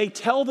 and when they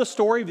tell the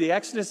story of the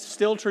Exodus, it's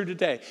still true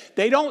today.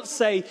 They don't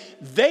say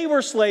they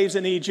were slaves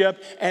in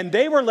Egypt and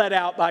they were let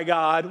out by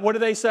God. What do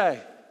they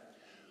say?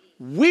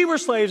 We were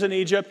slaves in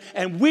Egypt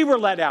and we were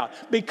let out,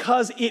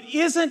 because it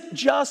isn't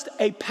just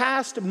a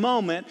past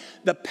moment.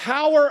 The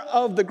power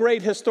of the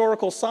great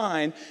historical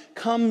sign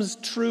comes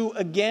true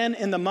again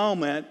in the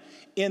moment,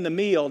 in the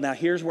meal. Now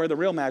here's where the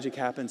real magic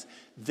happens.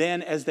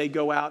 Then as they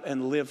go out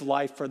and live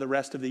life for the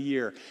rest of the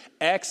year.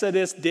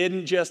 Exodus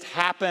didn't just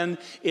happen.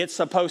 It's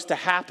supposed to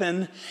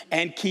happen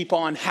and keep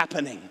on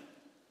happening.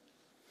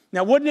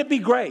 Now wouldn't it be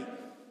great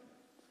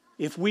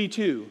if we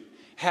too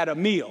had a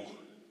meal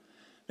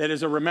that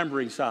is a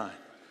remembering sign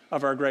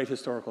of our great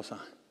historical sign?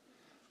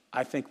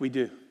 I think we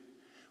do.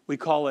 We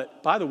call it,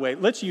 by the way,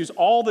 let's use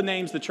all the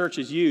names the church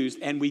has used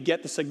and we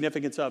get the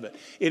significance of it.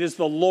 It is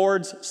the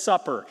Lord's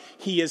Supper.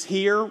 He is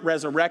here,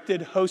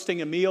 resurrected,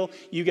 hosting a meal.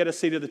 You get a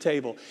seat at the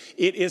table.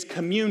 It is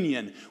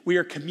communion. We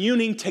are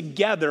communing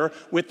together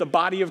with the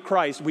body of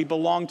Christ. We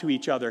belong to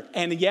each other.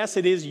 And yes,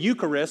 it is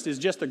Eucharist, is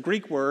just a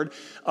Greek word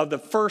of the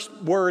first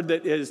word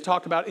that is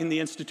talked about in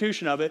the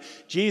institution of it.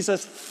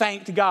 Jesus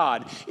thanked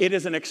God. It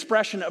is an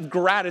expression of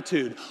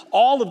gratitude.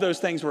 All of those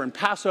things were in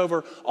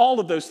Passover. All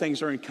of those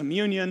things are in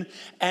communion.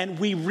 And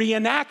we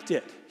reenact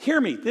it. Hear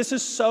me, this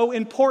is so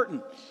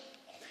important.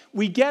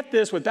 We get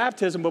this with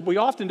baptism, but we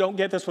often don't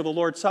get this with the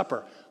Lord's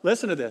Supper.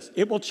 Listen to this.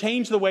 It will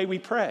change the way we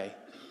pray.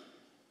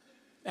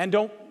 And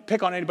don't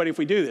pick on anybody if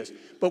we do this.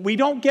 But we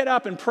don't get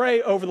up and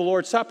pray over the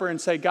Lord's Supper and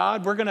say,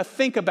 God, we're going to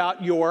think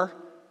about your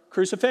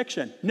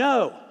crucifixion.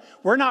 No.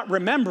 We're not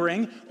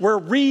remembering, we're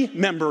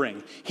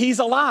remembering. He's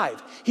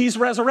alive. He's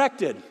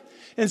resurrected.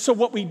 And so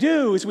what we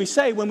do is we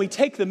say, when we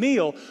take the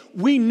meal,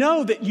 we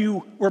know that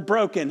you were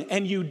broken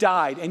and you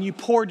died and you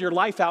poured your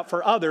life out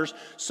for others.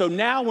 So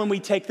now when we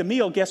take the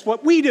meal, guess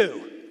what we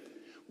do?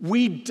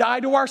 We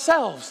die to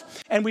ourselves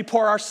and we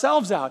pour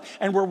ourselves out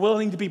and we're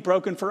willing to be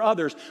broken for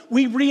others.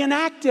 We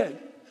reenact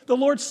it. The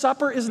Lord's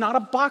Supper is not a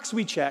box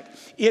we check.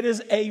 It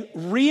is a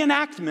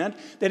reenactment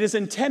that is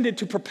intended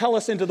to propel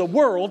us into the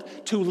world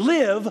to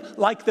live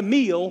like the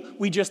meal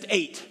we just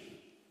ate.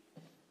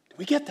 Do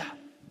we get that?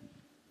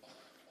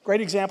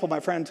 Great example,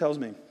 my friend tells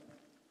me.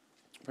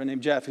 A friend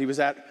named Jeff, he was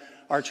at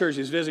our church.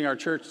 He was visiting our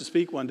church to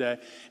speak one day.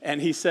 And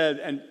he said,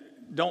 and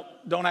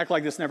don't act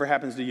like this never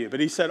happens to you, but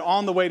he said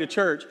on the way to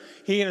church,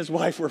 he and his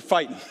wife were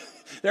fighting.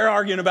 They're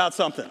arguing about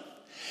something.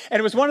 And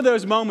it was one of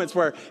those moments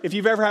where if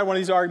you've ever had one of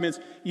these arguments,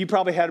 you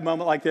probably had a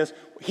moment like this.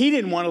 He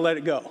didn't want to let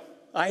it go.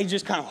 He's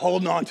just kind of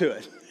holding on to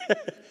it.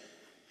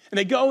 And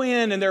they go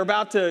in and they're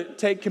about to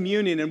take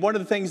communion. And one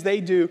of the things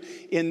they do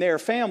in their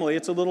family,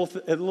 it's a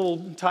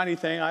little tiny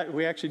thing.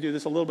 We actually do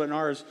this a little bit in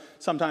ours,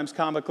 sometimes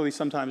comically,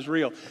 sometimes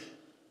real.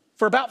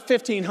 For about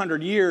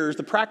 1,500 years,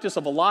 the practice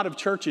of a lot of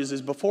churches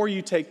is before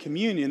you take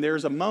communion,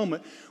 there's a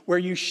moment where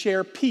you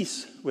share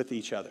peace with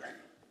each other.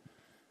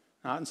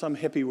 Not in some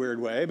hippie weird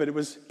way, but it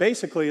was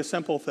basically a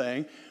simple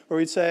thing where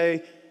we'd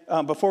say,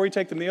 before we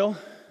take the meal,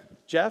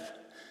 Jeff,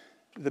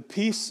 the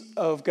peace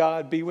of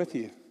God be with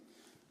you.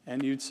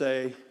 And you'd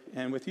say,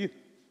 and with you.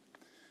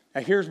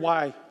 Now here's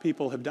why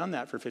people have done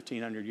that for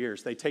 1,500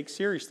 years. They take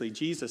seriously,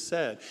 Jesus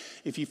said,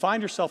 if you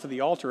find yourself at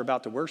the altar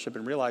about to worship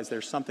and realize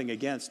there's something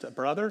against a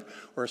brother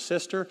or a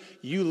sister,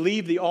 you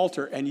leave the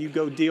altar and you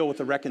go deal with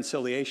the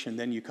reconciliation,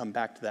 then you come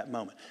back to that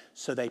moment.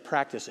 So they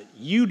practice it.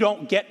 You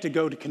don't get to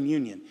go to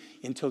communion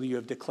until you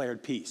have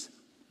declared peace.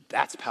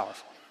 That's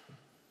powerful.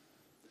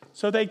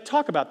 So they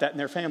talk about that in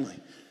their family.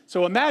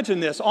 So imagine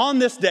this, on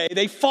this day,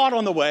 they fought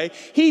on the way.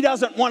 He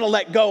doesn't want to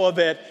let go of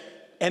it.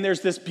 And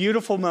there's this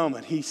beautiful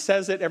moment. He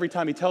says it every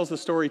time he tells the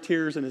story,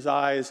 tears in his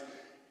eyes.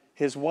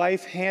 His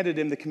wife handed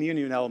him the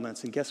communion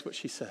elements, and guess what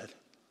she said?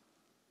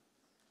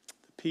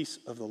 The peace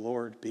of the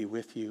Lord be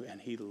with you, and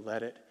he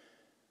let it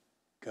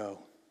go.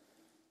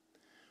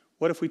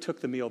 What if we took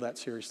the meal that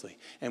seriously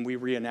and we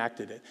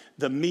reenacted it?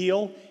 The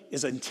meal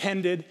is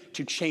intended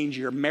to change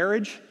your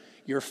marriage,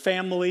 your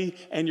family,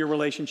 and your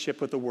relationship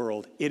with the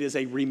world. It is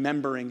a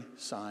remembering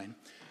sign.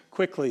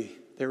 Quickly,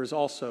 there is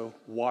also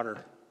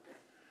water.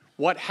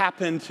 What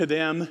happened to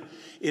them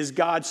is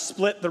God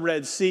split the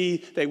Red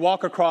Sea. They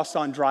walk across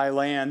on dry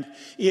land.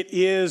 It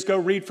is, go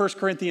read 1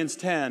 Corinthians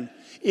 10.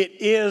 It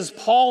is,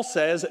 Paul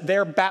says,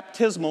 their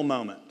baptismal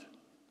moment.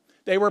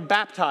 They were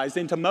baptized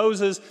into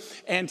Moses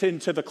and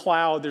into the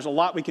cloud. There's a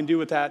lot we can do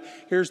with that.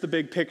 Here's the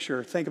big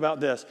picture. Think about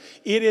this.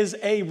 It is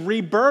a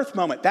rebirth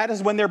moment. That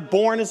is when they're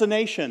born as a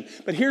nation.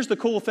 But here's the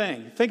cool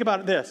thing. Think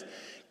about this.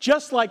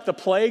 Just like the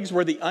plagues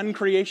were the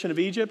uncreation of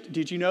Egypt,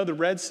 did you know the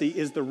Red Sea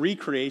is the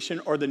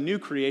recreation or the new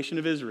creation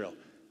of Israel?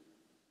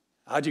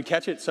 How'd you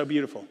catch it? So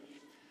beautiful.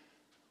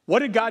 What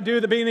did God do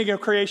at the beginning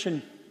of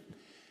creation?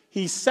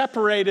 He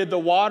separated the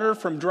water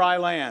from dry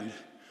land.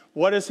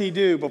 What does he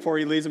do before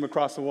he leads them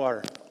across the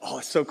water? Oh,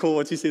 it's so cool.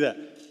 Once you see that.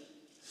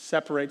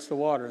 Separates the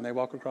water and they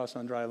walk across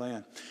on dry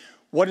land.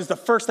 What is the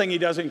first thing he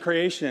does in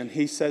creation?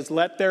 He says,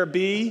 let there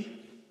be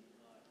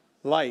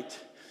light.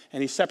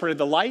 And he separated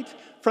the light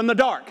from the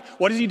dark.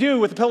 What does he do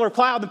with the pillar of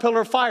cloud and the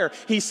pillar of fire?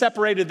 He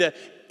separated the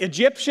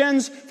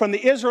Egyptians from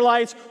the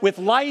Israelites with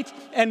light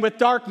and with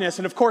darkness.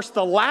 And of course,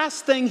 the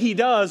last thing he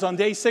does on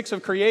day 6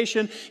 of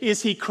creation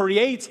is he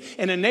creates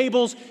and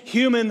enables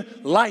human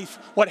life.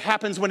 What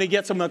happens when he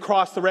gets them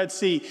across the Red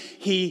Sea?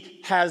 He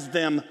has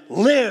them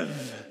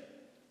live.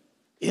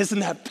 Isn't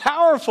that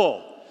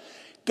powerful?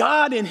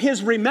 God, in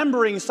his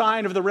remembering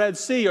sign of the Red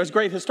Sea, or his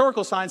great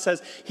historical sign,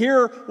 says,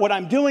 here, what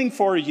I'm doing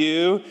for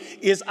you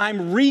is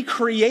I'm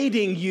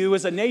recreating you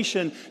as a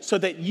nation so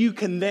that you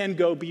can then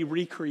go be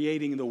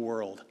recreating the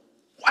world.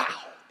 Wow,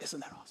 isn't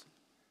that awesome?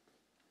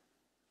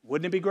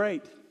 Wouldn't it be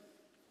great?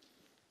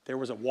 There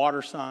was a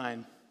water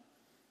sign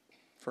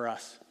for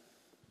us.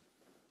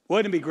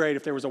 Wouldn't it be great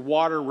if there was a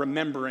water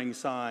remembering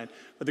sign,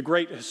 or the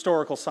great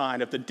historical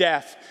sign of the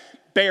death,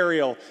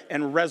 burial,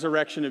 and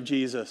resurrection of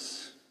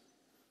Jesus?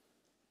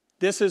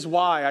 This is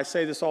why I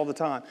say this all the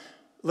time.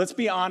 Let's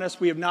be honest,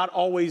 we have not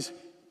always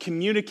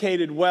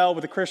communicated well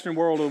with the Christian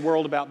world or the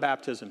world about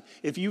baptism.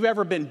 If you've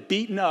ever been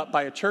beaten up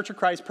by a Church of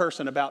Christ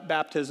person about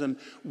baptism,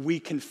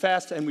 we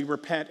confess and we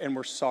repent and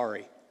we're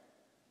sorry.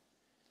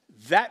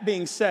 That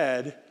being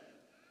said,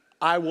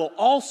 I will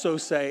also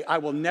say I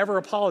will never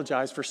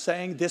apologize for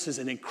saying this is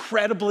an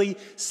incredibly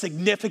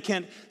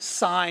significant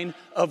sign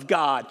of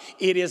God.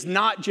 It is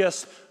not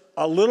just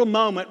a little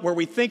moment where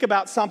we think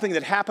about something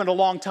that happened a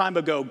long time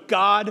ago.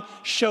 God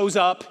shows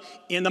up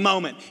in the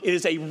moment. It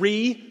is a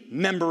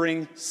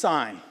remembering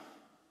sign.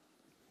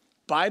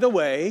 By the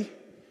way,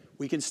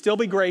 we can still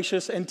be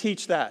gracious and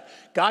teach that.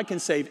 God can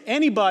save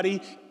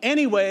anybody,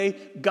 any way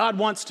God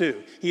wants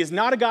to. He is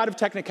not a God of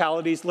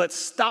technicalities. Let's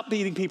stop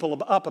beating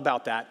people up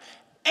about that.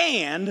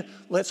 And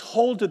let's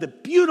hold to the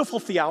beautiful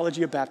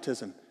theology of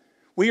baptism.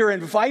 We are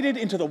invited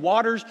into the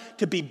waters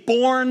to be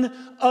born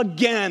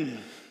again,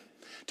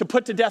 to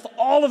put to death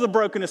all of the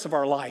brokenness of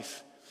our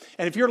life.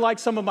 And if you're like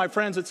some of my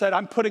friends that said,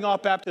 I'm putting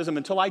off baptism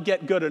until I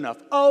get good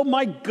enough. Oh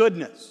my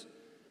goodness.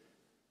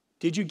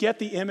 Did you get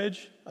the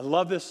image? I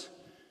love this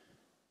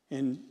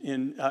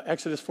in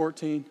Exodus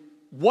 14.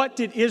 What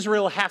did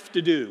Israel have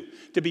to do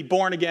to be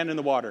born again in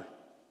the water?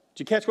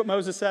 Did you catch what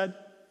Moses said?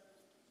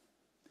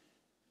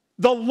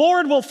 The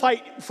Lord will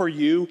fight for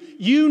you.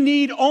 You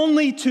need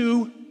only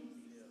to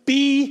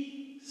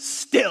be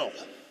still.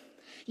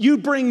 You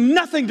bring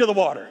nothing to the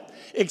water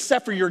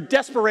except for your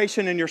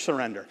desperation and your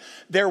surrender.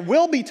 There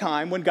will be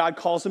time when God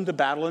calls them to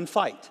battle and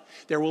fight.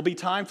 There will be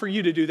time for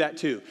you to do that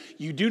too.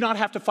 You do not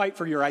have to fight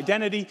for your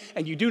identity,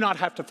 and you do not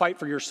have to fight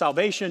for your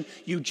salvation.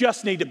 You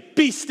just need to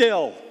be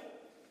still.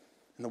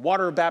 And the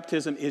water of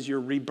baptism is your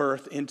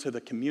rebirth into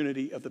the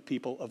community of the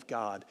people of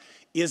God.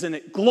 Isn't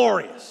it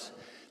glorious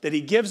that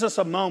he gives us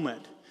a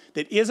moment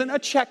that isn't a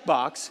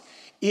checkbox?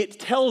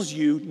 It tells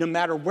you no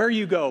matter where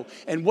you go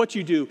and what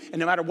you do, and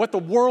no matter what the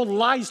world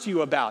lies to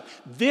you about,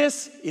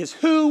 this is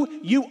who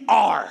you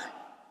are. Amen.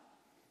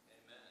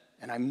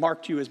 And I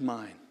marked you as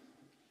mine.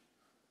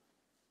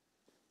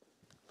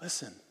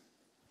 Listen,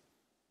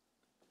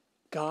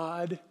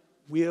 God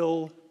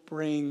will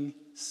bring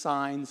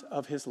signs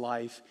of his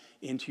life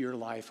into your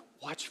life.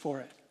 Watch for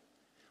it.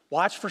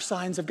 Watch for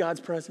signs of God's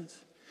presence.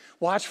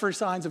 Watch for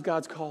signs of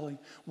God's calling.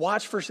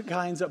 Watch for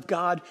signs of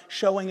God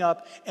showing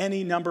up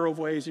any number of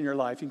ways in your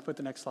life. You can put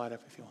the next slide up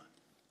if you want.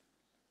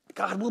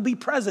 God will be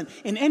present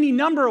in any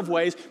number of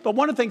ways, but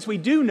one of the things we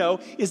do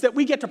know is that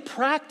we get to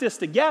practice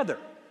together,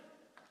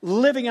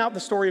 living out the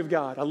story of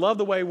God. I love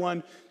the way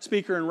one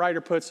speaker and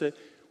writer puts it.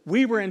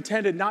 We were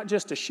intended not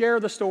just to share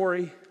the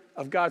story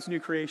of God's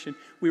new creation,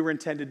 we were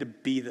intended to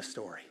be the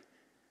story.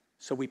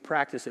 So we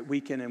practice it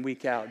week in and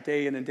week out,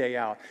 day in and day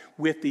out,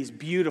 with these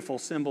beautiful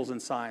symbols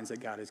and signs that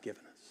God has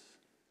given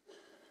us.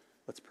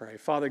 Let's pray.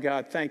 Father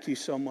God, thank you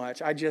so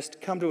much. I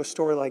just come to a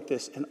story like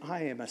this, and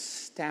I am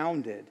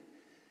astounded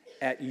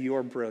at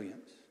your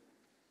brilliance.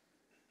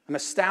 I'm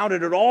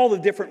astounded at all the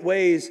different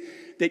ways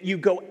that you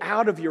go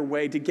out of your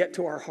way to get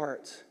to our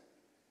hearts.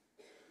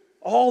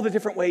 All the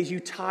different ways you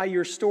tie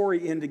your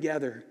story in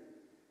together.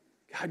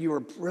 God, you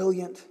are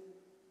brilliant,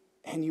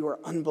 and you are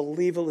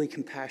unbelievably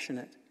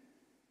compassionate.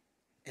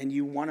 And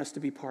you want us to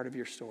be part of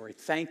your story.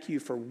 Thank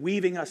you for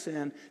weaving us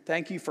in.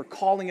 Thank you for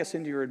calling us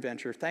into your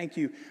adventure. Thank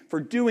you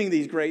for doing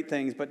these great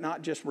things, but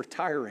not just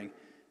retiring.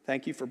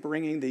 Thank you for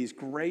bringing these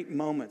great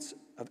moments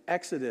of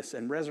exodus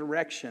and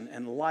resurrection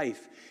and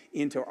life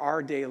into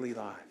our daily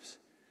lives.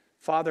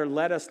 Father,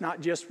 let us not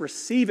just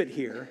receive it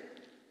here.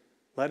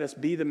 Let us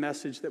be the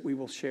message that we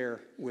will share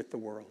with the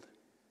world.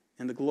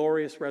 In the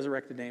glorious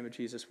resurrected name of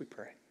Jesus, we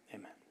pray.